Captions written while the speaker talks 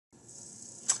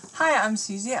Hi, I'm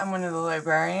Susie. I'm one of the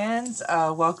librarians.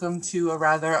 Welcome to a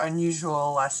rather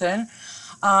unusual lesson.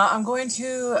 I'm going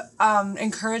to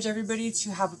encourage everybody to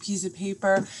have a piece of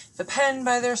paper, the pen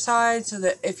by their side, so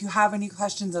that if you have any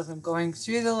questions as I'm going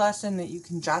through the lesson, that you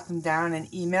can jot them down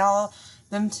and email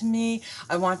them to me.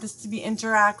 I want this to be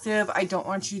interactive. I don't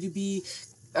want you to be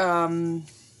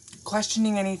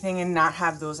questioning anything and not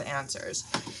have those answers.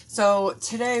 So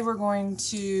today we're going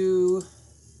to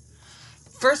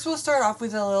first, we'll start off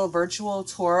with a little virtual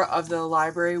tour of the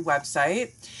library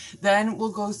website. Then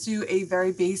we'll go through a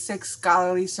very basic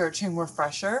scholarly searching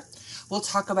refresher. We'll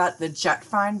talk about the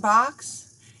JetFind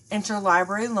box,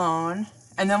 interlibrary loan,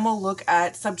 and then we'll look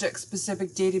at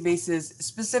subject-specific databases.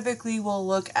 Specifically, we'll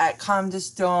look at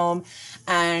ComDisDome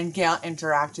and Gale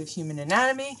Interactive Human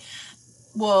Anatomy.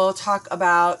 We'll talk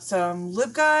about some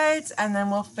LibGuides, and then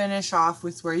we'll finish off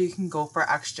with where you can go for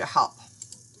extra help.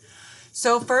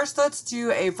 So first, let's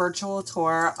do a virtual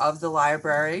tour of the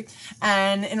library.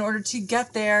 And in order to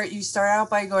get there, you start out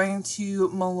by going to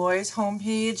Molloy's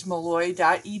homepage,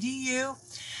 molloy.edu,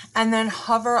 and then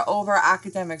hover over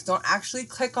academics. Don't actually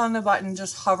click on the button,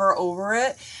 just hover over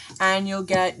it, and you'll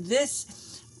get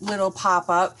this little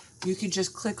pop-up. You could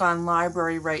just click on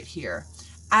library right here.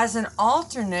 As an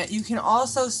alternate, you can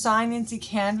also sign into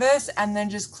Canvas and then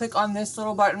just click on this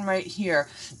little button right here.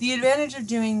 The advantage of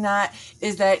doing that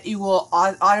is that it will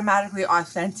automatically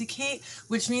authenticate,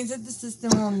 which means that the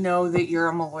system will know that you're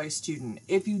a Molloy student.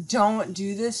 If you don't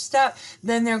do this step,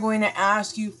 then they're going to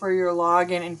ask you for your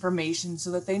login information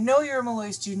so that they know you're a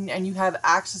Molloy student and you have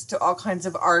access to all kinds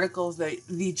of articles that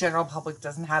the general public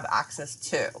doesn't have access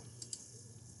to.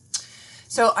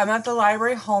 So I'm at the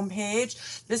library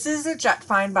homepage. This is the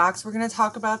JetFind box. We're going to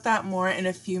talk about that more in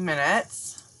a few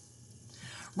minutes.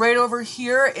 Right over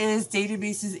here is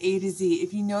databases A to Z.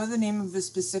 If you know the name of the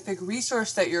specific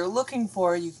resource that you're looking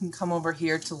for, you can come over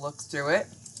here to look through it.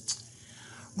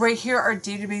 Right here are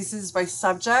databases by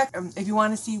subject. If you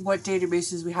want to see what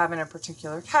databases we have in a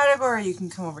particular category, you can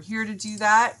come over here to do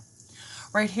that.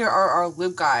 Right here are our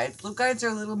LibGuides. LibGuides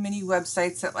are little mini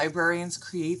websites that librarians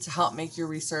create to help make your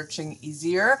researching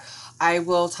easier. I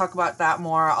will talk about that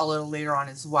more a little later on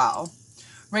as well.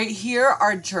 Right here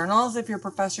are journals. If your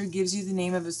professor gives you the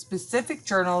name of a specific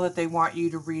journal that they want you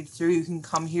to read through, you can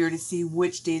come here to see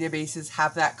which databases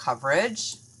have that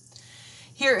coverage.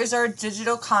 Here is our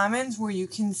digital commons, where you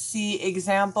can see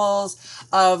examples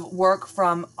of work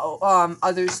from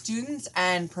other students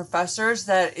and professors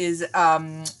that is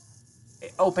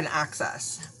open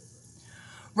access.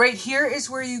 Right here is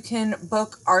where you can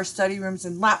book our study rooms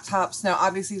and laptops. Now,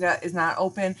 obviously that is not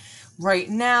open right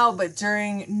now, but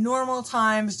during normal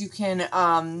times you can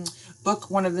book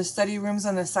one of the study rooms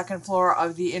on the second floor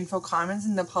of the Info Commons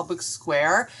in the public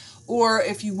square, or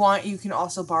if you want, you can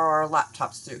also borrow our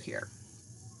laptops through here.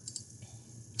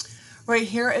 Right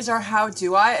here is our How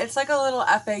Do I? It's like a little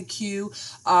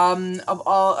FAQ of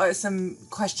all some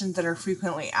questions that are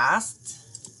frequently asked.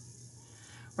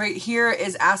 Right here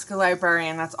is Ask a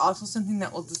Librarian. That's also something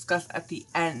that we'll discuss at the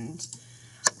end.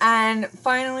 And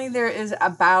finally, there is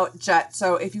About Jet.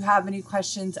 So if you have any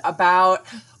questions about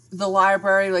the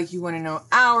library, like you want to know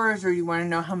hours or you want to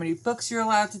know how many books you're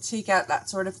allowed to take out, that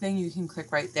sort of thing, you can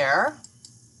click right there.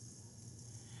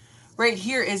 Right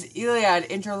here is ILLiad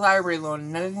Interlibrary Loan,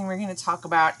 another thing we're going to talk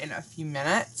about in a few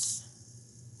minutes.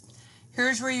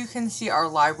 Here's where you can see our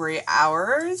library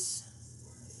hours,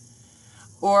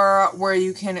 or where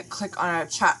you can click on a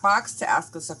chat box to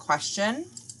ask us a question.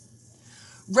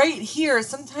 Right here,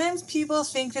 sometimes people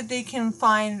think that they can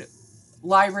find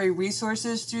library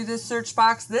resources through this search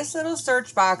box. This little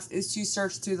search box is to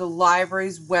search through the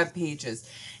library's web pages,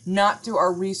 not through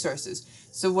our resources.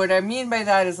 So what I mean by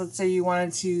that is, let's say you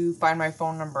wanted to find my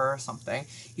phone number or something.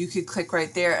 You could click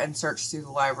right there and search through the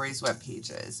library's web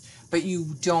pages, but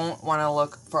you don't want to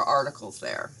look for articles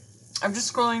there. I'm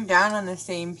just scrolling down on the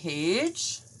same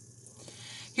page.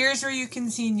 Here's where you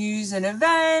can see news and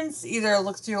events. Either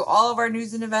look through all of our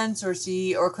news and events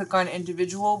or click on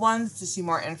individual ones to see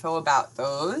more info about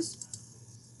those.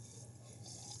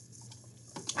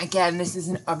 Again, this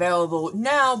isn't available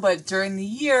now, but during the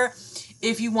year,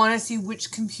 if you want to see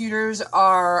which computers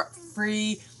are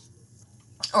free,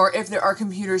 or if there are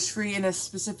computers free in a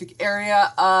specific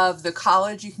area of the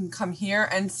college, you can come here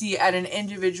and see at an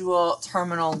individual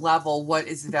terminal level what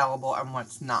is available and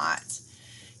what's not.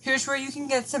 Here's where you can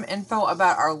get some info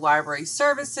about our library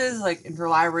services like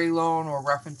interlibrary loan or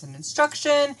reference and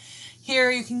instruction.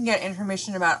 Here you can get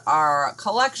information about our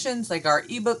collections like our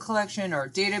ebook collection or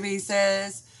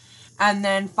databases. And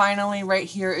then finally, right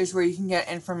here is where you can get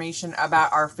information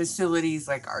about our facilities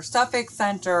like our Suffolk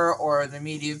Center or the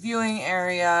media viewing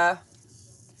area.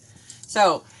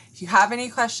 So if you have any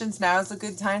questions, now is a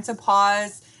good time to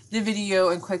pause the video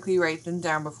and quickly write them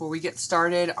down before we get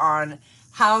started on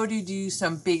how to do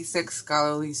some basic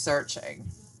scholarly searching.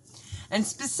 And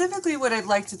specifically what I'd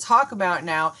like to talk about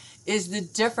now is the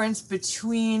difference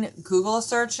between Google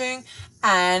searching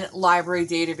and library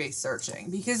database searching.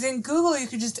 Because in Google, you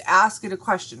could just ask it a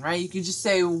question, right? You could just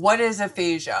say, what is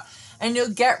aphasia? And you'll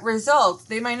get results.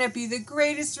 They might not be the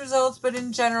greatest results, but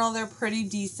in general, they're pretty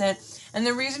decent. And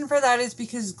the reason for that is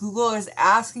because Google is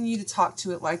asking you to talk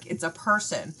to it like it's a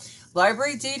person.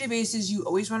 Library databases, you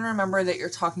always want to remember that you're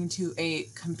talking to a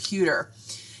computer.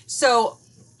 So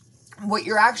what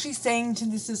you're actually saying to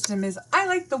the system is, I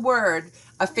like the word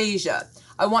aphasia.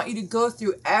 I want you to go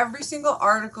through every single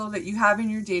article that you have in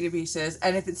your databases,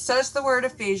 and if it says the word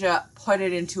aphasia, put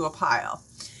it into a pile.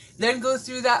 Then go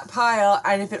through that pile,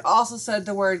 and if it also said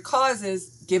the word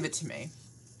causes, give it to me.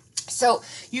 So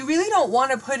you really don't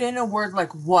want to put in a word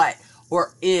like what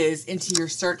or is into your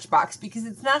search box because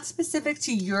it's not specific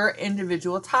to your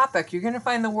individual topic. You're going to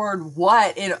find the word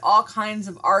what in all kinds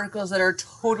of articles that are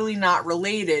totally not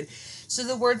related. So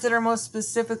the words that are most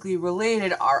specifically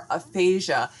related are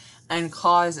aphasia and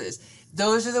causes.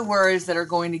 Those are the words that are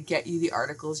going to get you the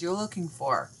articles you're looking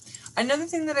for. Another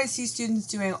thing that I see students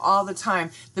doing all the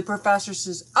time, the professor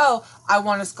says, oh, I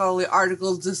want a scholarly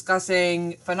article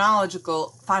discussing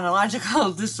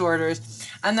phonological disorders,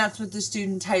 and that's what the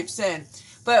student types in.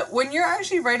 But when you're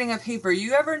actually writing a paper,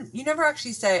 you never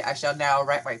actually say, I shall now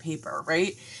write my paper,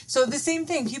 right? So the same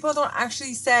thing, people don't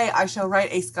actually say, I shall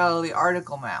write a scholarly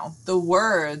article now. The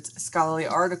words scholarly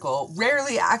article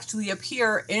rarely actually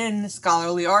appear in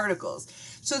scholarly articles.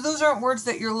 So those aren't words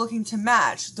that you're looking to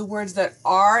match. The words that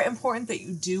are important that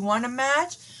you do want to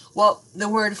match, well, the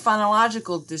word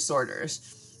phonological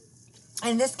disorders.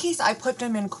 In this case, I put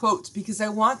them in quotes because I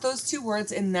want those two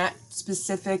words in that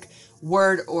specific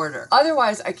word order.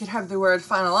 Otherwise, I could have the word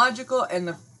phonological in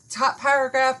the top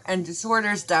paragraph and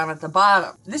disorders down at the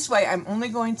bottom. This way, I'm only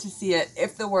going to see it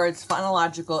if the word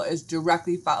phonological is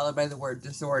directly followed by the word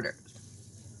disorder.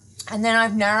 And then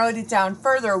I've narrowed it down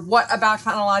further. What about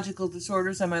phonological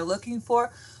disorders am I looking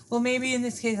for? Well, maybe in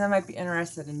this case, I might be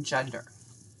interested in gender.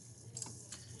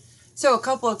 So a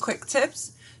couple of quick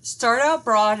tips. Start out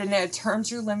broad and add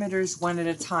terms or limiters one at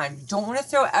a time. You don't want to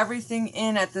throw everything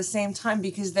in at the same time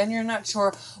because then you're not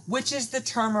sure which is the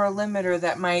term or limiter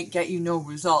that might get you no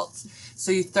results.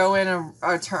 So you throw in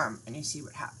a term and you see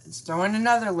what happens. Throw in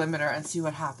another limiter and see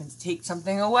what happens. Take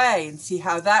something away and see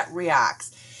how that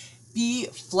reacts. Be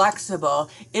flexible.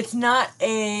 It's not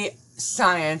a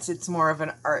science, it's more of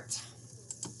an art.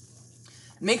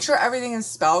 Make sure everything is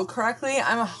spelled correctly.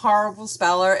 I'm a horrible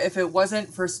speller. If it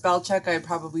wasn't for spell check, I'd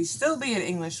probably still be an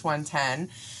English 110.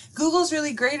 Google's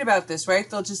really great about this, right?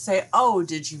 They'll just say, oh,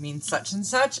 did you mean such and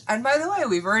such? And by the way,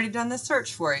 we've already done the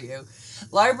search for you.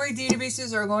 Library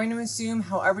databases are going to assume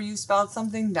however you spelled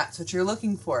something, that's what you're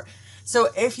looking for. So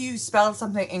if you spelled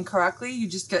something incorrectly, you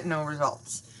just get no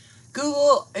results.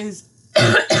 Google is,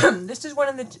 this is one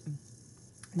of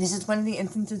the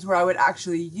instances where I would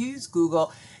actually use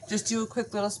Google. Just do a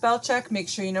quick little spell check, make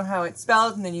sure you know how it's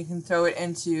spelled, and then you can throw it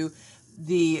into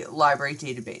the library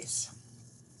database.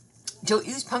 Don't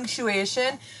use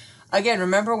punctuation. Again,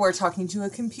 remember we're talking to a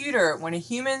computer. When a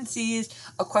human sees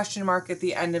a question mark at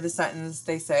the end of a sentence,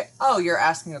 they say, oh, you're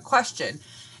asking a question.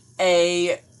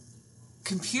 A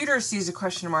computer sees a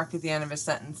question mark at the end of a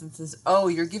sentence and says, oh,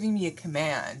 you're giving me a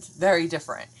command. Very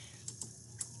different.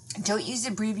 Don't use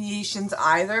abbreviations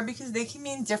either because they can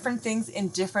mean different things in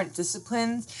different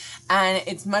disciplines, and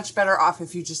it's much better off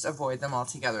if you just avoid them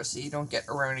altogether so you don't get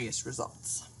erroneous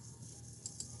results.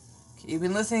 Okay, you've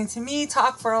been listening to me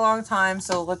talk for a long time,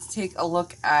 so let's take a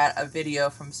look at a video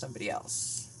from somebody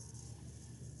else.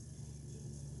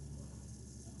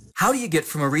 How do you get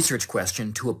from a research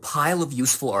question to a pile of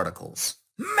useful articles?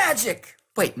 Magic!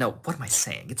 Wait, no, what am I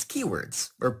saying? It's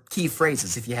keywords, or key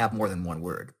phrases if you have more than one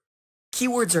word.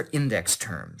 Keywords are index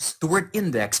terms. The word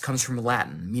index comes from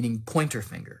Latin, meaning pointer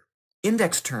finger.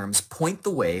 Index terms point the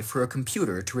way for a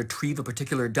computer to retrieve a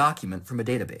particular document from a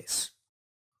database.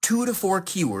 2 to 4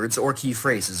 keywords or key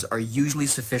phrases are usually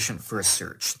sufficient for a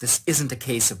search. This isn't a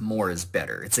case of more is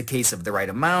better. It's a case of the right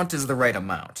amount is the right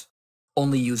amount.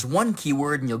 Only use 1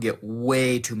 keyword and you'll get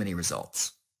way too many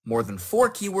results. More than 4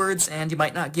 keywords and you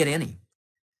might not get any.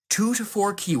 2 to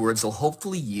 4 keywords will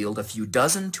hopefully yield a few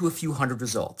dozen to a few hundred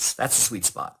results. That's the sweet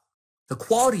spot. The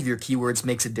quality of your keywords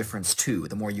makes a difference too.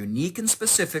 The more unique and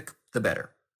specific, the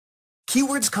better.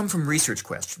 Keywords come from research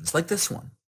questions, like this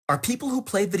one. Are people who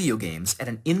play video games at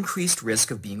an increased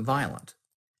risk of being violent?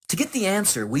 To get the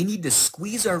answer, we need to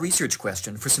squeeze our research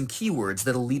question for some keywords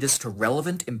that'll lead us to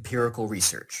relevant empirical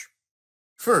research.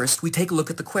 First, we take a look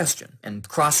at the question and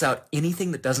cross out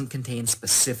anything that doesn't contain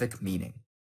specific meaning.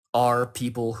 Are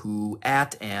people who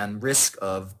at and risk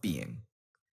of being.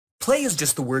 Play is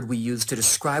just the word we use to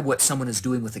describe what someone is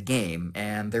doing with a game,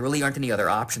 and there really aren't any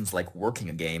other options like working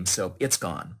a game, so it's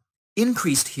gone.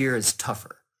 Increased here is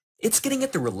tougher. It's getting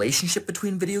at the relationship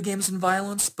between video games and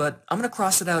violence, but I'm going to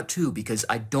cross it out too because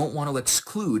I don't want to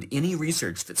exclude any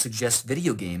research that suggests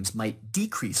video games might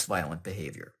decrease violent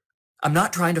behavior. I'm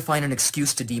not trying to find an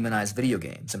excuse to demonize video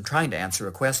games. I'm trying to answer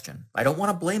a question. I don't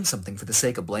want to blame something for the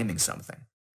sake of blaming something.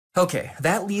 Okay,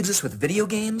 that leaves us with video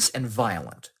games and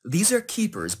violent. These are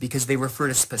keepers because they refer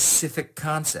to specific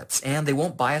concepts, and they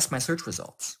won't bias my search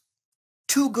results.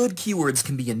 2 good keywords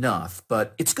can be enough,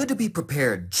 but it's good to be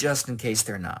prepared just in case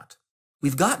they're not.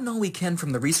 We've gotten all we can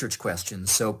from the research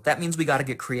questions, so that means we gotta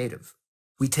get creative.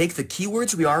 We take the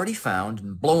keywords we already found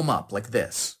and blow them up like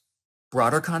this.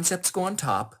 Broader concepts go on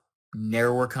top,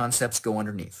 narrower concepts go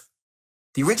underneath.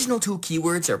 The original 2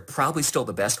 keywords are probably still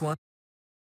the best one.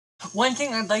 One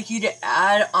thing I'd like you to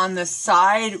add on the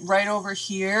side right over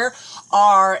here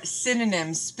are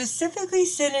synonyms, specifically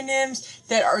synonyms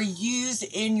that are used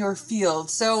in your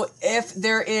field. So if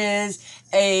there is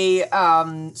a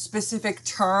specific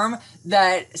term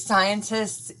that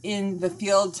scientists in the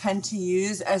field tend to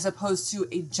use as opposed to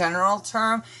a general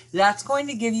term, that's going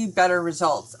to give you better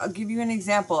results. I'll give you an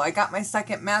example. I got my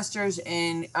second master's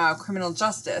in criminal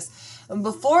justice. And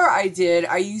before I did,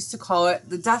 I used to call it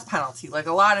the death penalty, like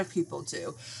a lot of people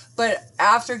do. But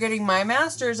after getting my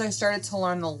master's, I started to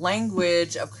learn the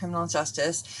language of criminal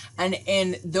justice. And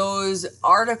in those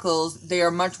articles, they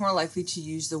are much more likely to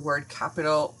use the word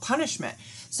capital punishment.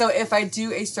 So if I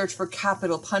do a search for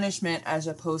capital punishment as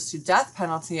opposed to death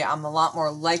penalty, I'm a lot more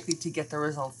likely to get the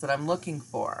results that I'm looking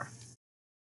for.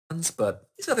 But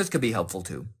these others could be helpful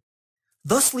too.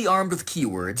 Thusly armed with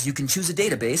keywords, you can choose a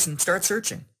database and start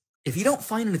searching. If you don't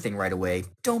find anything right away,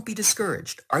 don't be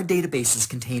discouraged. Our databases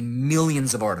contain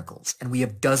millions of articles, and we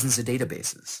have dozens of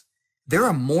databases. There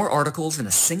are more articles in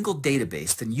a single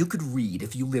database than you could read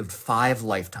if you lived 5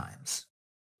 lifetimes.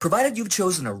 Provided you've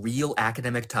chosen a real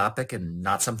academic topic and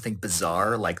not something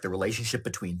bizarre like the relationship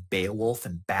between Beowulf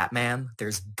and Batman,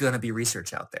 there's gonna be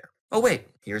research out there. Oh wait,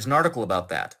 here's an article about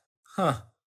that. Huh.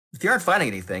 If you aren't finding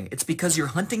anything, it's because you're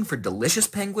hunting for delicious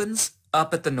penguins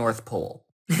up at the North Pole.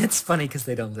 It's funny because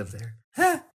they don't live there.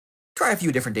 Try a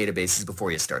few different databases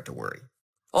before you start to worry.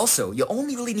 Also, you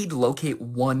only really need to locate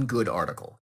one good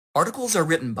article. Articles are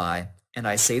written by, and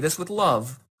I say this with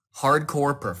love,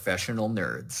 hardcore professional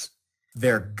nerds.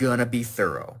 They're gonna be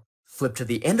thorough. Flip to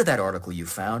the end of that article you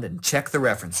found and check the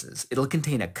references. It'll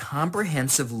contain a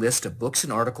comprehensive list of books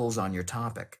and articles on your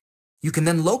topic. You can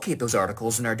then locate those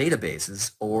articles in our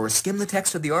databases or skim the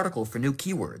text of the article for new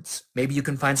keywords. Maybe you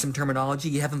can find some terminology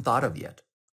you haven't thought of yet.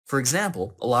 For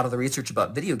example, a lot of the research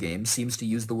about video games seems to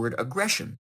use the word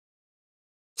aggression.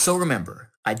 So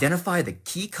remember, identify the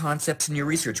key concepts in your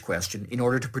research question in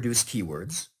order to produce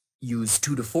keywords, use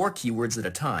 2 to 4 keywords at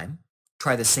a time,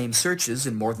 try the same searches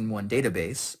in more than one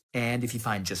database, and if you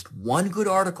find just one good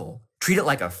article, treat it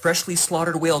like a freshly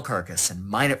slaughtered whale carcass and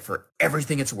mine it for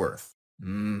everything it's worth.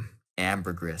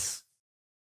 Ambergris.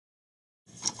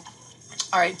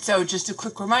 Alright, so just a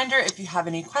quick reminder, if you have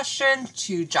any questions,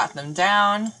 to jot them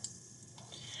down.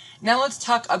 Now let's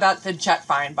talk about the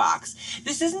JetFind box.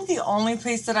 This isn't the only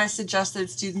place that I suggest that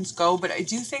students go, but I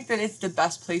do think that it's the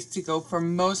best place to go for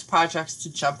most projects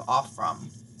to jump off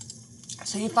from.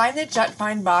 So you find the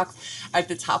JetFind box at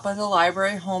the top of the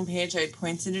library homepage. I had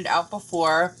pointed it out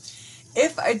before.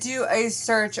 If I do a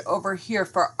search over here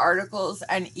for articles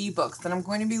and ebooks, then I'm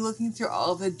going to be looking through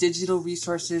all of the digital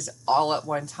resources all at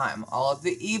one time. All of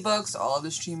the ebooks, all of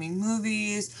the streaming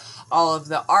movies, all of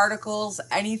the articles,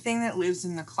 anything that lives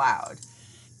in the cloud.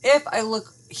 If I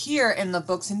look here in the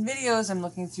books and videos, I'm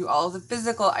looking through all of the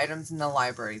physical items in the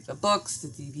library. The books, the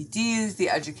DVDs, the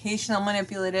educational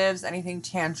manipulatives, anything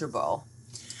tangible.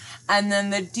 And then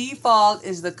the default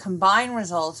is the combined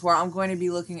results, where I'm going to be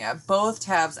looking at both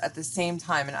tabs at the same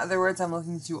time. In other words, I'm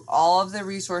looking through all of the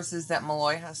resources that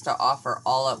Molloy has to offer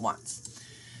all at once.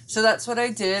 So that's what I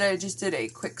did. I just did a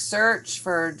quick search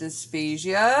for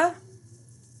dysphagia.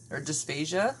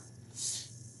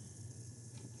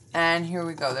 And here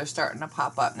we go. They're starting to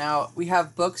pop up. Now, we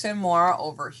have books and more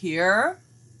over here.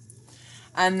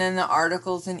 And then the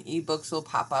articles and ebooks will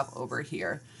pop up over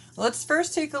here. Let's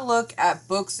first take a look at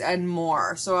books and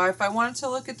more. So if I wanted to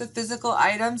look at the physical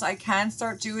items, I can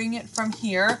start doing it from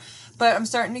here, but I'm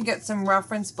starting to get some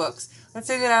reference books. Let's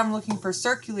say that I'm looking for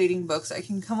circulating books. I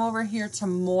can come over here to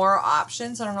more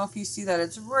options. I don't know if you see that.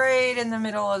 It's right in the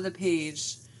middle of the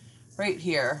page, right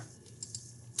here.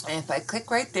 And if I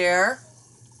click right there,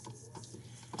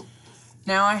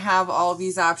 Now I have all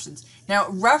these options. Now,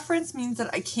 reference means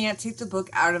that I can't take the book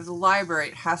out of the library.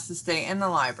 It has to stay in the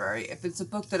library. If it's a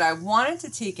book that I wanted to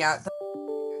take out, that's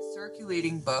a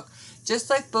circulating book. Just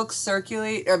like books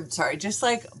circulate, just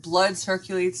like blood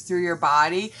circulates through your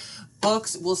body,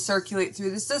 books will circulate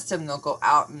through the system. They'll go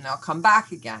out and they'll come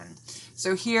back again.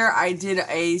 So here I did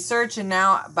a search, and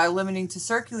now by limiting to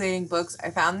circulating books, I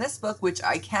found this book, which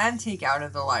I can take out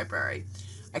of the library.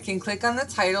 I can click on the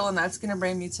title, and that's going to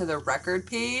bring me to the record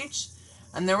page.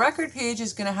 And the record page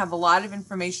is going to have a lot of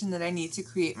information that I need to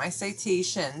create my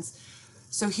citations.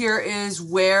 So here is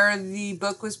where the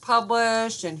book was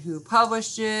published, and who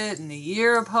published it, and the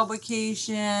year of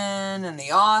publication, and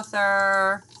the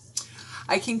author.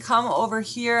 I can come over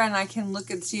here and I can look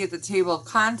and see at the table of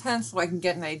contents so I can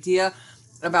get an idea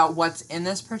about what's in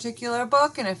this particular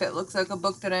book. And if it looks like a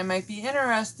book that I might be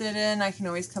interested in, I can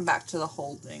always come back to the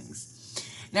holdings.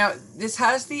 Now, this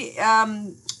has the,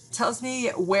 tells me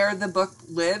where the book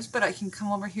lives, but I can come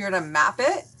over here to map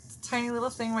it. It's a tiny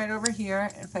little thing right over here.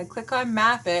 And if I click on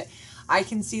map it, I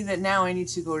can see that now I need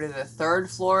to go to the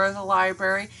 3rd floor of the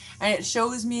library, and it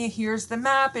shows me, here's the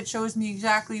map, it shows me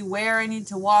exactly where I need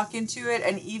to walk into it,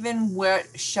 and even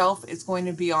what shelf it's going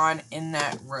to be on in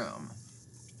that room.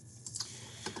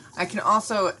 I can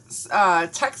also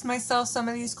text myself some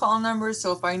of these call numbers,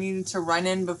 so if I needed to run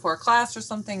in before class or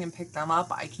something and pick them up,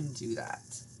 I can do that.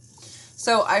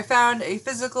 So I found a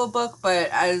physical book, but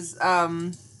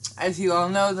as you all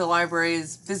know, the library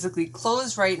is physically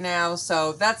closed right now,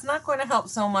 so that's not going to help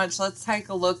so much. Let's take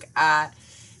a look at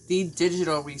the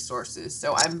digital resources.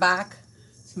 So I'm back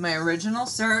to my original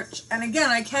search, and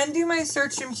again, I can do my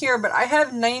search from here, but I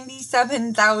have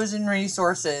 97,000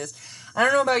 resources. I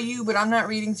don't know about you, but I'm not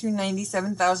reading through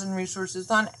 97,000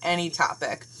 resources on any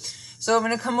topic. So I'm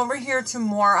going to come over here to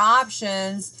more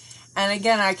options, and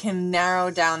again, I can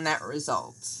narrow down that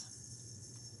result.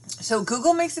 So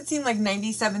Google makes it seem like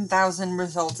 97,000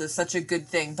 results is such a good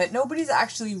thing, but nobody's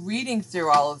actually reading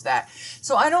through all of that.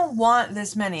 So I don't want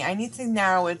this many. I need to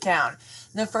narrow it down.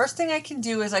 The first thing I can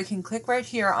do is I can click right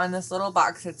here on this little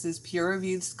box that says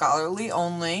peer-reviewed scholarly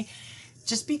only.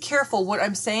 Just be careful. What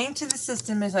I'm saying to the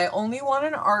system is I only want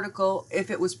an article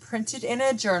if it was printed in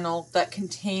a journal that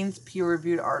contains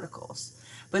peer-reviewed articles.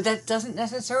 But that doesn't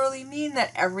necessarily mean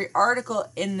that every article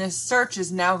in this search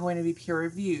is now going to be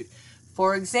peer-reviewed.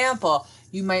 For example,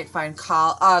 you might find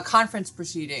conference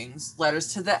proceedings,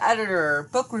 letters to the editor,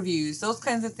 book reviews, those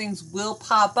kinds of things will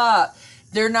pop up.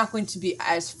 They're not going to be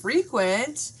as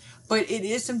frequent, but it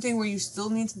is something where you still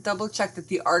need to double check that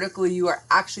the article you are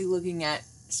actually looking at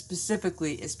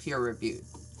specifically is peer-reviewed.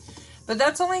 But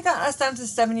that's only got us down to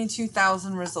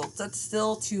 72,000 results. That's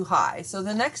still too high. So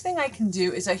the next thing I can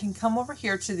do is I can come over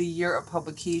here to the year of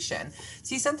publication.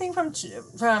 See, something from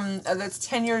that's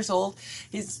 10 years old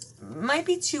might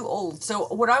be too old. So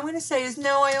what I'm going to say is,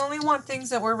 no, I only want things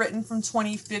that were written from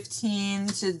 2015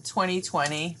 to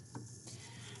 2020.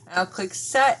 And I'll click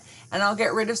set, and I'll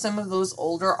get rid of some of those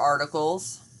older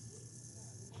articles.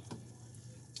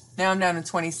 Now I'm down to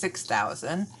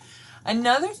 26,000.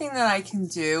 Another thing that I can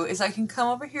do is I can come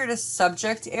over here to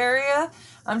subject area.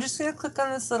 I'm just going to click on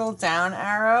this little down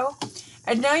arrow.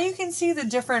 And now you can see the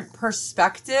different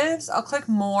perspectives. I'll click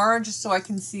more just so I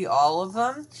can see all of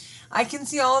them. I can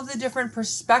see all of the different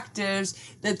perspectives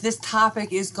that this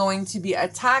topic is going to be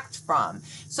attacked from.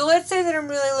 So let's say that I'm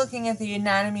really looking at the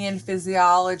anatomy and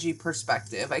physiology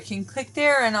perspective. I can click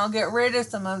there and I'll get rid of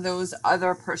some of those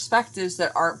other perspectives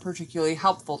that aren't particularly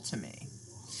helpful to me.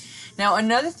 Now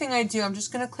another thing I do, I'm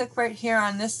just going to click right here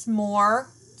on this more.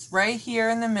 It's right here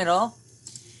in the middle.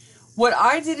 What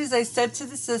I did is I said to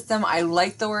the system, I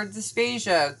like the word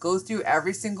dysphagia. Go through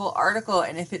every single article,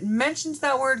 and if it mentions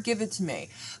that word, give it to me.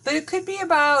 But it could be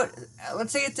about,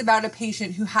 let's say it's about a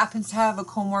patient who happens to have a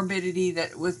comorbidity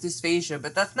that with dysphagia,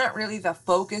 but that's not really the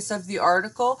focus of the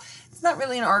article. It's not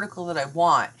really an article that I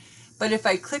want. But if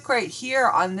I click right here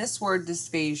on this word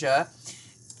dysphagia,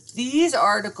 these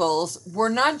articles were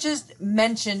not just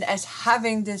mentioned as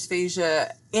having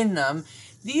dysphagia in them.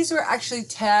 These were actually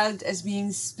tagged as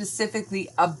being specifically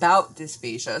about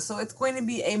dysphagia. So it's going to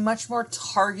be a much more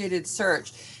targeted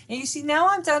search. And you see now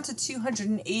I'm down to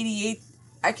 288.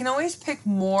 I can always pick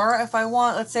more if I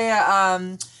want. Let's say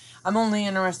I'm only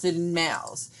interested in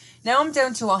males. Now I'm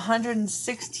down to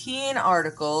 116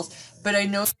 articles, but I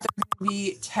know they're going to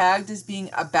be tagged as being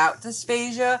about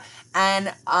dysphagia,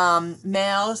 and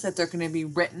males that they're going to be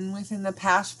written within the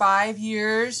past 5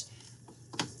 years.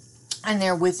 And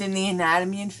they're within the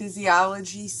anatomy and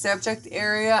physiology subject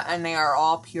area, and they are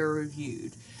all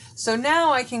peer-reviewed. So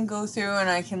now I can go through and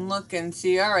I can look and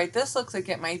see, all right, this looks like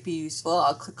it might be useful.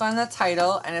 I'll click on the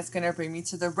title and it's going to bring me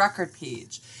to the record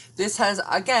page. This has,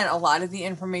 again, a lot of the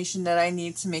information that I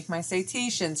need to make my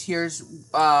citations. Here's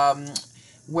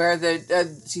where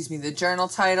the journal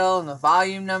title and the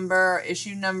volume number,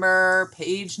 issue number,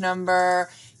 page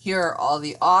number. Here are all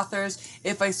the authors.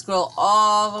 If I scroll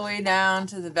all the way down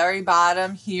to the very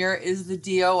bottom, here is the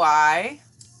DOI.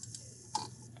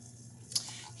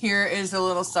 Here is a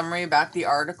little summary about the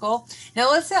article.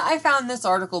 Now let's say I found this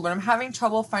article, but I'm having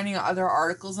trouble finding other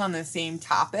articles on the same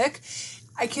topic.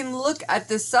 I can look at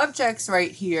the subjects right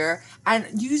here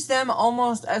and use them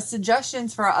almost as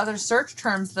suggestions for other search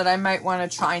terms that I might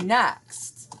want to try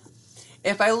next.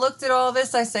 If I looked at all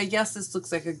this, I say, yes, this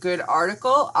looks like a good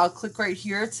article. I'll click right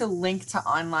here to link to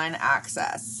online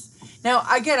access. Now,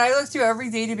 again, I look through every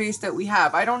database that we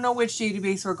have. I don't know which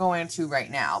database we're going to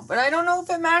right now, but I don't know if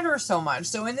it matters so much.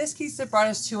 So in this case, it brought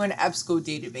us to an EBSCO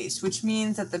database, which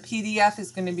means that the PDF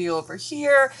is going to be over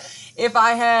here. If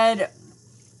I had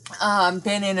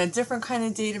been in a different kind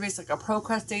of database, like a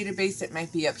ProQuest database, it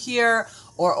might be up here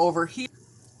or over here.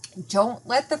 Don't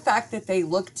let the fact that they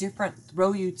look different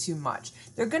throw you too much.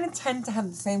 They're going to tend to have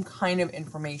the same kind of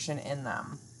information in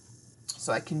them.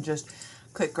 So I can just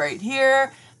click right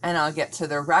here and I'll get to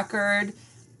the record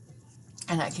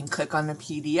and I can click on the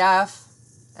PDF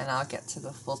and I'll get to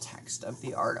the full text of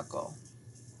the article.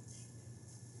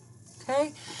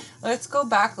 Okay, let's go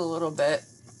back a little bit.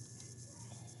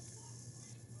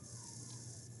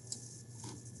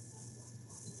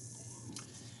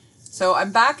 So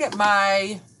I'm back at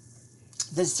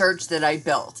the search that I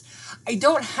built. I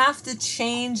don't have to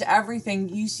change everything.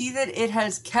 You see that it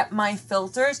has kept my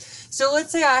filters. So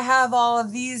let's say I have all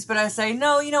of these, but I say,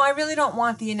 no, I really don't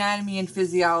want the anatomy and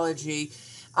physiology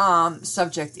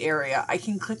subject area. I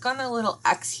can click on the little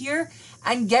X here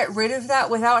and get rid of that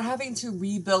without having to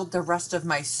rebuild the rest of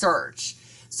my search.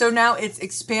 So now it's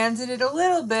expanded it a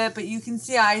little bit, but you can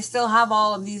see I still have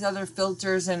all of these other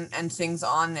filters and things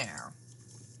on there.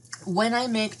 When I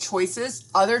make choices,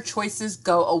 other choices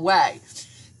go away.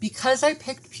 Because I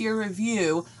picked peer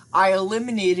review, I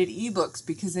eliminated ebooks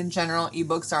because in general,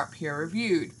 ebooks aren't peer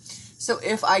reviewed. So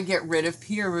if I get rid of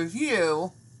peer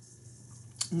review,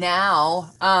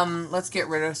 now let's get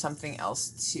rid of something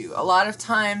else too. A lot of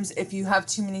times, if you have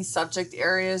too many subject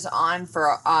areas on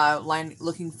for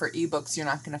looking for ebooks, you're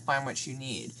not going to find what you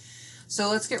need. So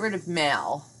let's get rid of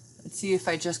mail. Let's see if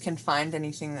I just can find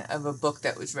anything of a book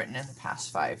that was written in the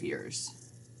past 5 years.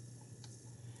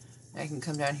 I can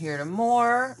come down here to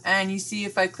more, and you see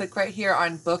if I click right here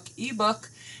on book, ebook,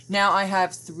 now I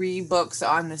have 3 books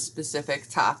on this specific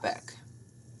topic.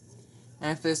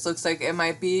 And if this looks like it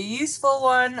might be a useful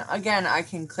one, again, I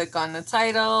can click on the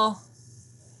title,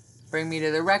 bring me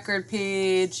to the record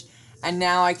page, and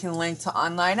now I can link to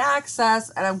online access,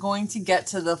 and I'm going to get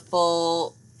to the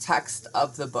full text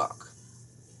of the book.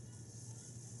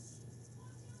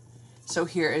 So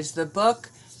here is the book.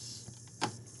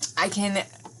 I can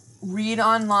read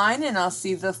online and I'll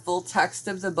see the full text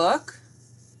of the book.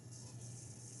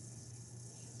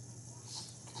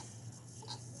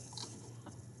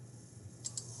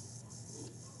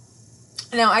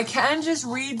 Now I can just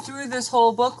read through this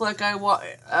whole book like I want,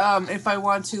 if I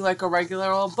want to, like a regular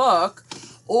old book,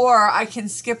 or I can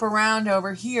skip around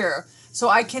over here. So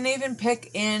I can even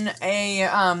pick in a,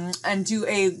 and do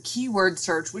a keyword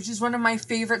search, which is one of my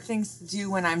favorite things to do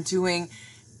when I'm doing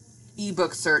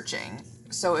ebook searching.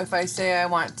 So if I say I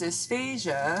want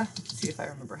dysphagia, let's see if I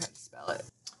remember how to spell it.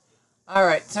 All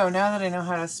right, so now that I know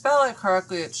how to spell it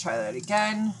correctly, let's try that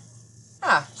again.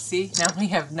 See, now we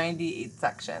have 98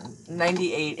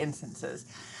 instances.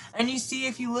 And you see,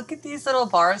 if you look at these little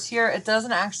bars here, it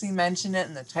doesn't actually mention it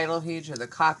in the title page or the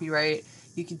copyright.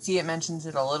 You can see it mentions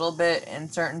it a little bit in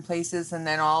certain places, and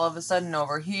then all of a sudden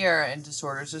over here in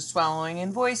disorders of swallowing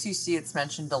and voice, you see it's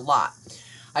mentioned a lot.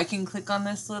 I can click on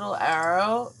this little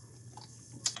arrow,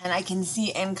 and I can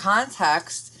see in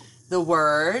context the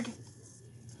word.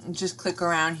 Just click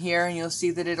around here, and you'll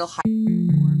see that it'll highlight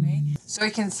it for me. So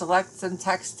I can select some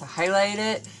text to highlight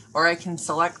it, or I can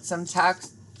select some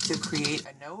text to create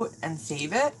a note and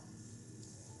save it.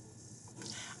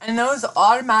 And those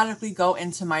automatically go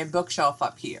into my bookshelf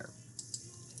up here.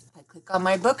 If I click on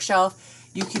my bookshelf,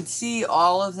 you can see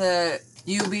all of the,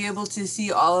 you'll be able to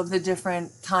see all of the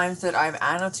different times that I've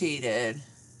annotated.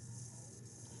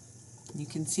 You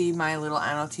can see my little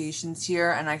annotations here,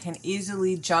 and I can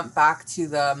easily jump back to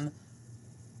them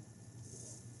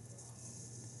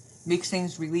Makes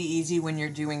things really easy when you're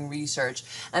doing research.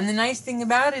 And the nice thing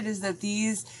about it is that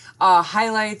these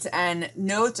highlights and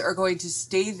notes are going to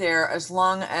stay there as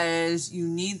long as you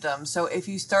need them. So if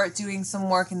you start doing some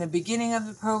work in the beginning of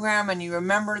the program and you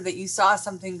remember that you saw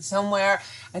something somewhere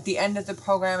at the end of the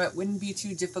program, it wouldn't be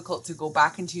too difficult to go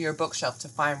back into your bookshelf to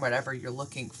find whatever you're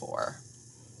looking for.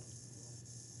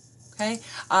 Okay,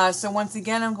 so once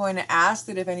again, I'm going to ask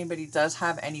that if anybody does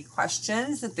have any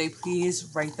questions, that they please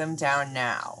write them down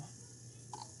now.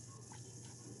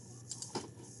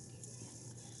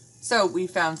 So we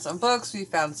found some books, we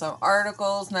found some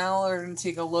articles. Now we're going to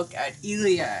take a look at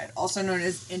ILLiad, also known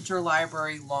as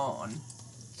interlibrary loan.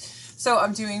 So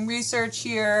I'm doing research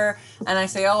here, and I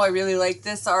say, oh, I really like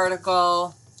this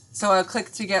article. So I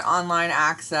click to get online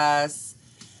access,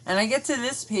 and I get to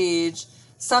this page.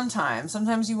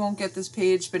 Sometimes you won't get this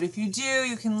page, but if you do,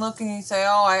 you can look and you say, oh,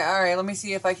 all right, let me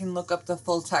see if I can look up the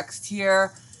full text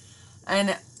here.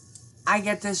 And I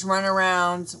get this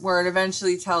runaround where it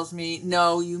eventually tells me,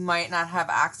 no, you might not have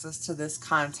access to this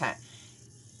content.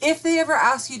 If they ever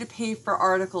ask you to pay for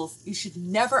articles, you should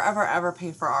never, ever, ever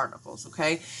pay for articles,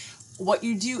 okay? What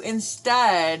you do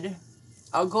instead,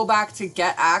 I'll go back to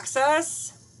get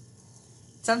access.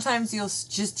 Sometimes you'll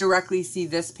just directly see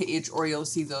this page or you'll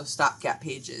see those stopgap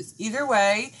pages. Either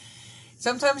way,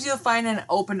 sometimes you'll find an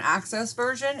open access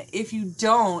version. If you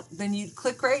don't, then you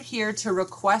click right here to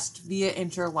request via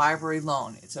interlibrary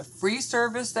loan. It's a free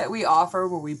service that we offer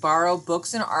where we borrow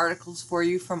books and articles for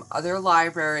you from other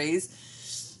libraries.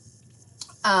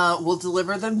 We'll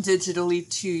deliver them digitally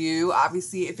to you.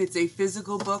 Obviously, if it's a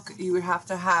physical book, you would have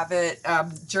to have it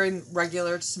during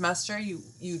regular semester.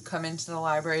 You'd come into the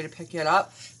library to pick it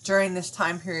up. During this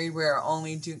time period, we're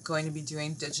only going to be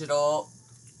doing digital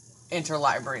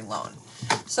interlibrary loan.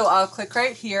 So I'll click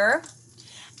right here,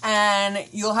 and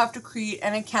you'll have to create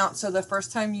an account. So the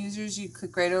first time users, you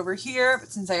click right over here,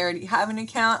 but since I already have an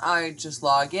account, I just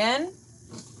log in.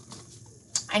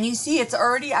 And you see it's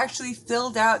already actually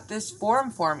filled out this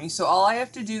form for me. So all I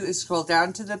have to do is scroll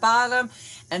down to the bottom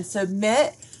and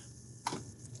submit.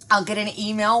 I'll get an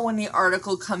email when the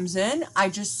article comes in. I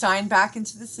just sign back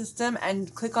into the system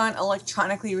and click on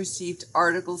electronically received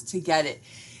articles to get it.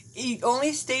 It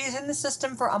only stays in the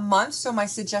system for a month, so my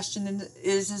suggestion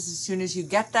is as soon as you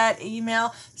get that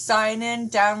email, sign in,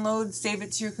 download, save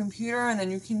it to your computer, and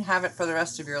then you can have it for the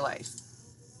rest of your life.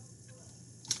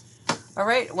 All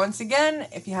right, once again,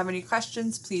 if you have any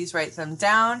questions, please write them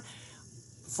down.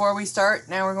 Before we start,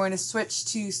 now we're going to switch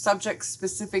to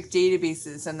subject-specific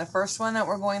databases, and the first one that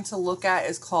we're going to look at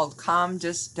is called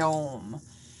ComDisDome.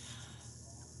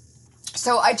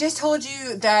 So I just told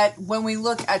you that when we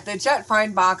look at the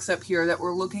JetFind box up here, that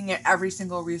we're looking at every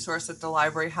single resource that the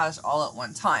library has all at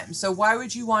one time. So why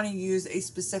would you want to use a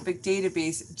specific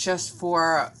database just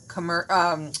for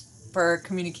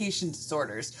communication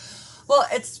disorders? Well,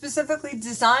 it's specifically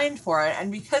designed for it,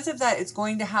 and because of that, it's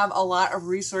going to have a lot of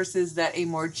resources that a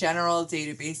more general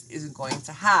database isn't going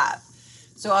to have.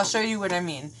 So I'll show you what I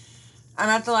mean. I'm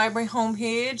at the library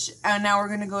homepage, and now we're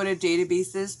going to go to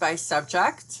databases by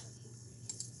subject,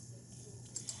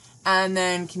 and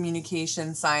then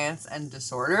communication, science, and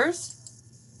disorders.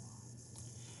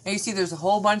 And you see there's a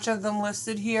whole bunch of them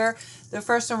listed here. The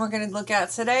first one we're going to look at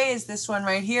today is this one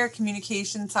right here,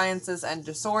 Communication Sciences and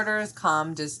Disorders,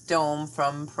 ComDisDome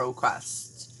from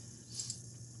ProQuest.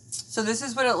 So this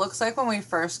is what it looks like when we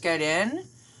first get in.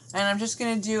 And I'm just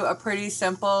going to do a pretty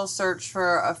simple search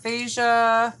for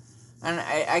aphasia. And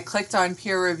I clicked on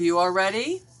peer review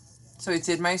already. So I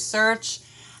did my search.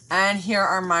 And here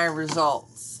are my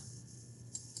results.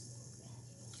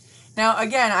 Now,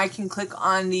 again, I can click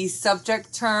on the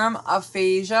subject term,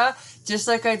 aphasia, just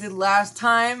like I did last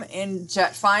time in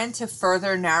JetFind to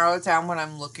further narrow down what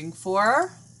I'm looking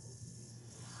for.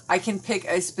 I can pick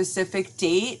a specific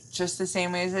date, just the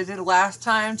same way as I did last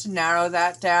time, to narrow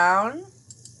that down.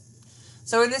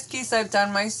 So in this case, I've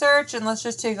done my search, and let's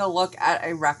just take a look at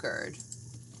a record.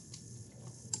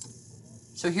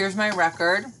 So here's my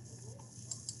record.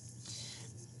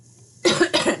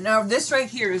 Now, this right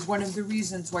here is one of the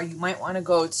reasons why you might want to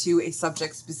go to a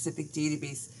subject-specific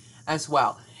database as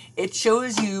well. It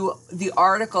shows you the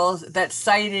articles that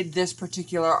cited this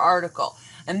particular article.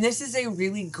 And this is a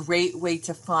really great way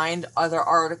to find other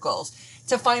articles,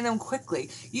 to find them quickly.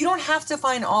 You don't have to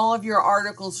find all of your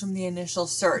articles from the initial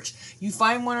search. You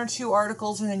find one or two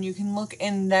articles, and then you can look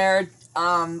in their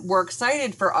works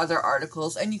cited for other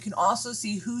articles, and you can also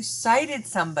see who cited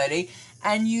somebody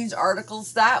and use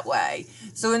articles that way.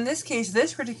 So in this case,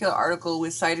 this particular article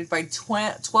was cited by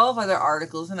 12 other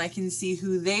articles, and I can see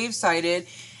who they've cited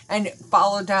and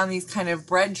follow down these kind of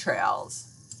bread trails.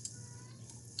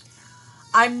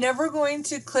 I'm never going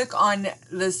to click on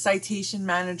the citation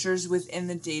managers within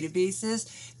the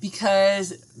databases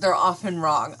because they're often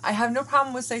wrong. I have no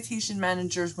problem with citation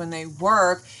managers when they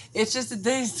work. It's just that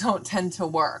they don't tend to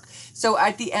work. So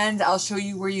at the end, I'll show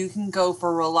you where you can go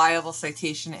for reliable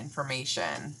citation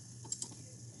information.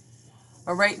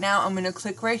 All right, now I'm going to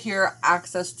click right here,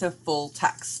 access to full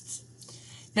text.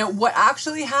 Now, what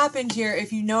actually happened here,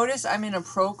 if you notice, I'm in a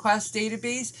ProQuest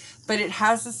database, but it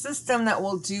has a system that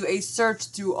will do a search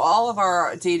through all of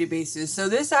our databases. So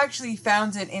this actually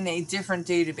found it in a different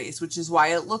database, which is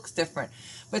why it looks different.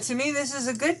 But to me, this is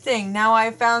a good thing. Now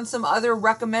I found some other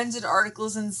recommended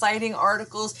articles and citing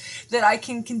articles that I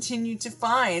can continue to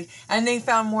find, and they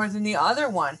found more than the other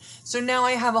one. So now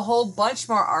I have a whole bunch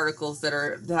more articles that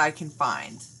I can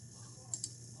find.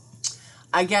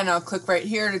 Again, I'll click right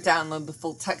here to download the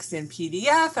full text in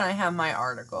PDF, and I have my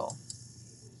article.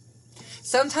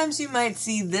 Sometimes you might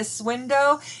see this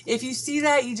window. If you see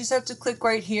that, you just have to click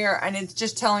right here, and it's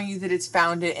just telling you that it's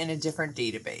found it in a different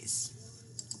database.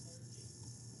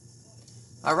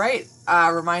 All right,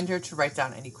 reminder to write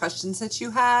down any questions that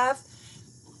you have.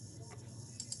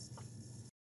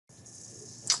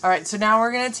 All right, so now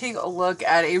we're going to take a look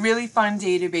at a really fun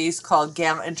database called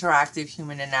Gale Interactive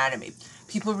Human Anatomy.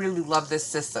 People really love this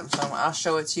system, so I'll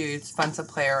show it to you. It's fun to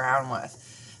play around with.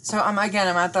 So again,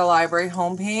 I'm at the library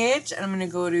homepage, and I'm going to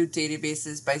go to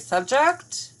Databases by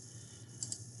Subject,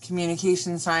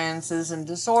 Communication Sciences and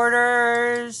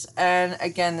Disorders, and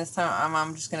again, this time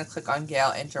I'm just going to click on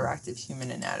Gale Interactive Human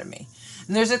Anatomy.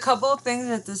 And there's a couple of things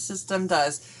that this system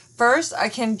does. First, I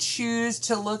can choose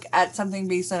to look at something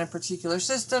based on a particular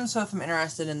system. So if I'm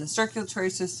interested in the circulatory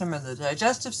system or the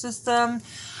digestive system,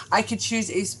 I could choose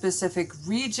a specific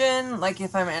region, like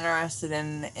if I'm interested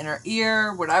in the inner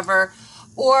ear, whatever.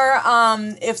 Or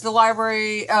if the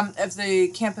library, if the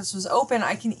campus was open,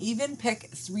 I can even pick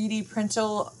 3D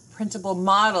printable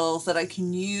models that I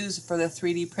can use for the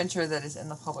 3D printer that is in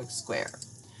the public square.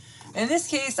 In this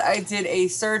case, I did a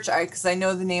search because I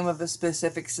know the name of a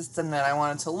specific system that I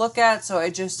wanted to look at, so I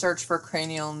just searched for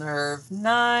cranial nerve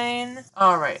 9.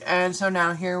 Alright, and so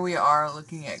now here we are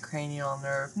looking at cranial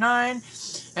nerve 9,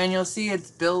 and you'll see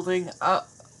it's building up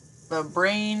the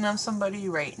brain of somebody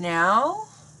right now.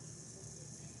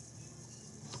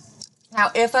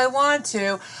 Now, if I want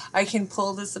to, I can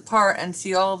pull this apart and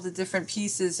see all of the different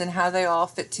pieces and how they all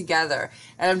fit together.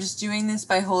 And I'm just doing this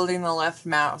by holding the left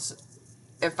mouse.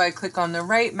 If I click on the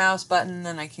right mouse button,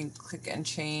 then I can click and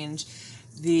change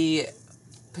the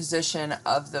position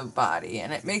of the body.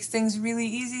 And it makes things really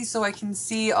easy so I can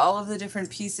see all of the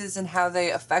different pieces and how they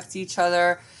affect each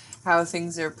other, how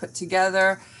things are put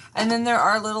together. And then there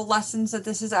are little lessons that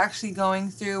this is actually going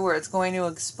through where it's going to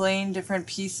explain different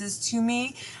pieces to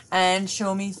me and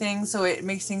show me things. So it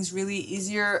makes things really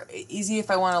easy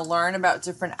if I want to learn about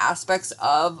different aspects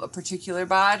of a particular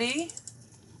body.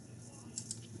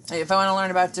 If I want to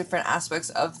learn about different aspects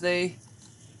of the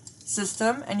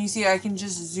system. And you see I can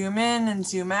just zoom in and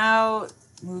zoom out,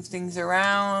 move things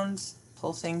around,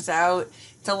 pull things out.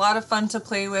 It's a lot of fun to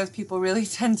play with. People really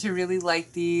tend to really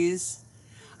like these.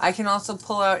 I can also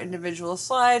pull out individual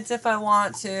slides if I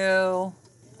want to.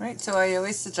 Right, so I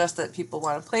always suggest that people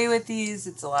want to play with these.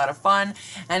 It's a lot of fun,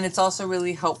 and it's also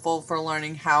really helpful for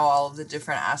learning how all of the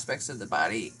different aspects of the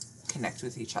body connect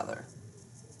with each other.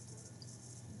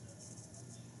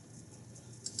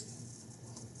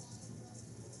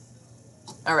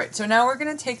 Alright, so now we're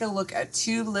going to take a look at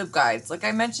 2 LibGuides. Like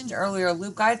I mentioned earlier,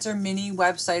 LibGuides are mini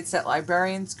websites that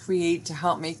librarians create to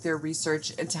help make their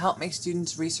research and to help make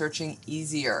students researching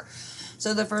easier.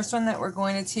 So the first one that we're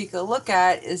going to take a look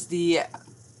at is the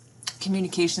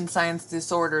Communication Science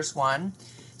Disorders one.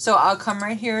 So I'll come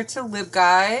right here to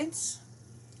LibGuides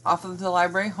off of the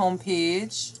library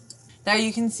homepage. Now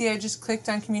you can see I just clicked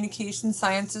on Communication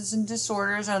Sciences and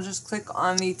Disorders. I'll just click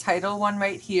on the title one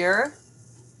right here.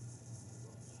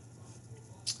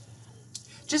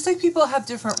 Just like people have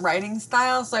different writing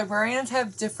styles, librarians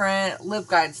have different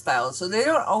LibGuide styles, so they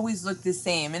don't always look the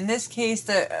same. In this case,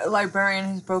 the librarian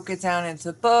has broken it down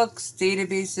into books,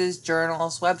 databases,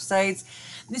 journals, websites.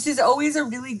 This is always a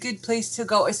really good place to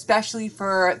go, especially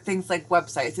for things like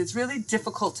websites. It's really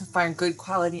difficult to find good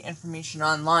quality information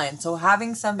online, so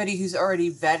having somebody who's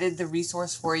already vetted the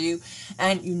resource for you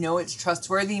and you know it's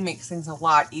trustworthy makes things a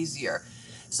lot easier.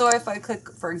 So if I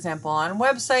click, for example, on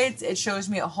websites, it shows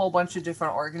me a whole bunch of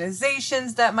different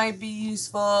organizations that might be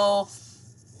useful.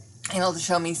 It'll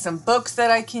show me some books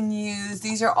that I can use.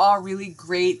 These are all really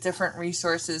great different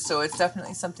resources, so it's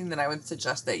definitely something that I would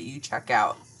suggest that you check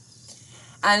out.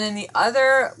 And then the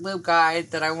other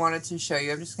LibGuide that I wanted to show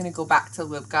you, I'm just going to go back to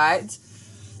LibGuides.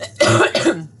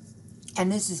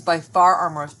 And this is by far our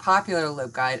most popular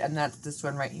LibGuide, and that's this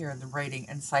one right here, the Writing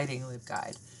and Citing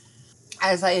LibGuide.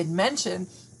 As I had mentioned,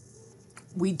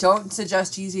 we don't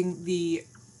suggest using the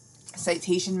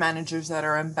citation managers that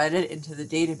are embedded into the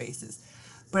databases.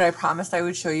 But I promised I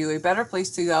would show you a better place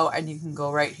to go, and you can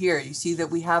go right here. You see that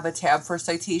we have a tab for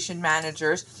citation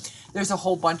managers. There's a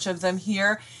whole bunch of them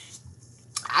here.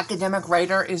 Academic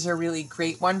Writer is a really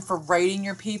great one for writing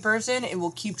your papers in. It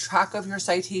will keep track of your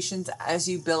citations as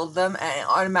you build them and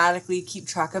automatically keep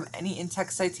track of any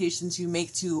in-text citations you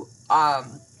make to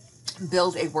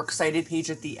build a works cited page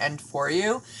at the end for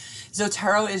you.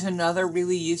 Zotero is another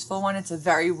really useful one. It's a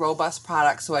very robust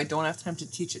product, so I don't have time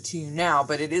to teach it to you now,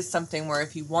 but it is something where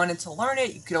if you wanted to learn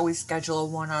it, you could always schedule a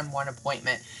one-on-one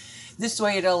appointment. This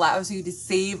way it allows you to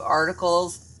save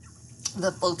articles,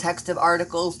 the full text of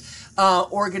articles,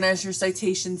 organize your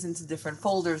citations into different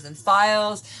folders and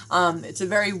files. It's a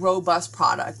very robust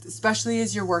product, especially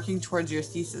as you're working towards your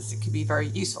thesis. It could be very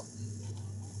useful.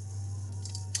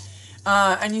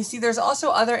 And you see there's also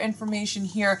other information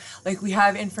here, like we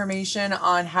have information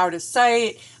on how to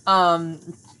cite.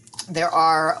 There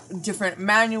are different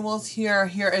manuals here.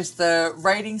 Here is the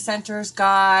Writing Center's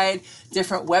guide,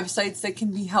 different websites that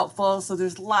can be helpful. So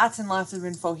there's lots and lots of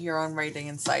info here on writing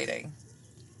and citing.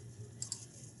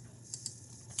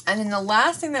 And then the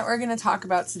last thing that we're going to talk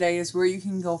about today is where you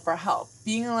can go for help.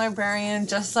 Being a librarian,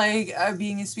 just like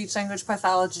being a speech-language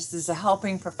pathologist, is a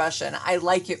helping profession. I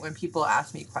like it when people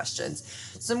ask me questions.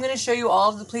 So I'm going to show you all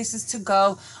of the places to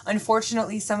go.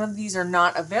 Unfortunately, some of these are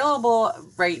not available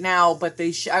right now, but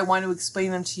I want to explain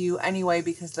them to you anyway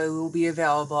because they will be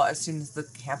available as soon as the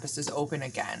campus is open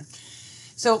again.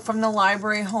 So from the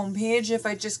library homepage, if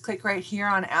I just click right here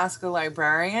on Ask a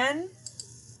Librarian,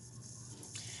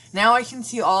 now I can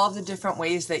see all of the different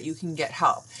ways that you can get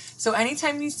help. So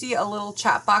anytime you see a little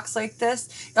chat box like this,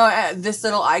 this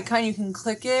little icon, you can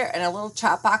click it and a little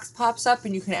chat box pops up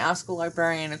and you can ask a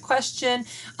librarian a question.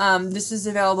 This is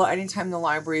available anytime the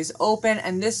library is open,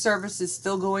 and this service is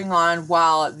still going on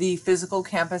while the physical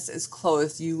campus is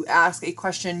closed. You ask a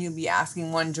question, you'll be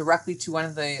asking one directly to one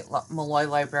of the Molloy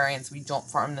librarians. We don't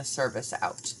farm the service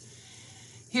out.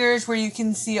 Here's where you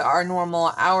can see our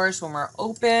normal hours when we're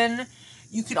open.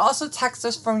 You could also text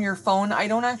us from your phone. I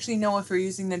don't actually know if you're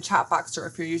using the chat box or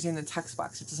if you're using the text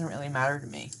box. It doesn't really matter to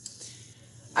me.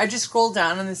 I just scroll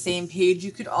down on the same page.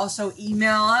 You could also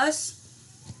email us.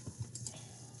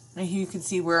 And here you can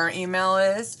see where our email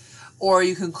is. Or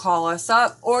you can call us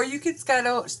up. Or you could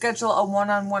schedule a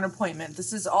one-on-one appointment.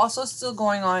 This is also still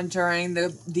going on during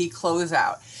the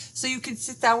closeout. So you could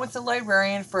sit down with the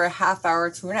librarian for a half hour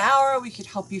to an hour. We could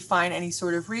help you find any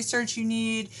sort of research you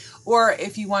need, or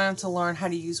if you wanted to learn how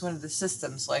to use one of the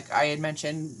systems like I had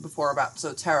mentioned before about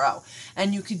Zotero.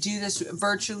 And you could do this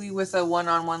virtually with a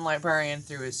one-on-one librarian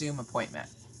through a Zoom appointment.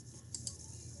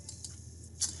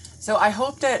 So I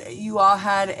hope that you all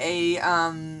had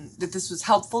that this was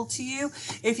helpful to you.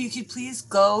 If you could please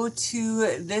go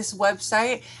to this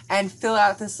website and fill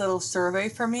out this little survey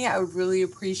for me, I would really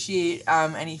appreciate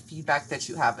any feedback that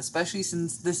you have, especially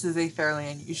since this is a fairly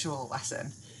unusual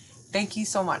lesson. Thank you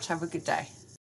so much. Have a good day.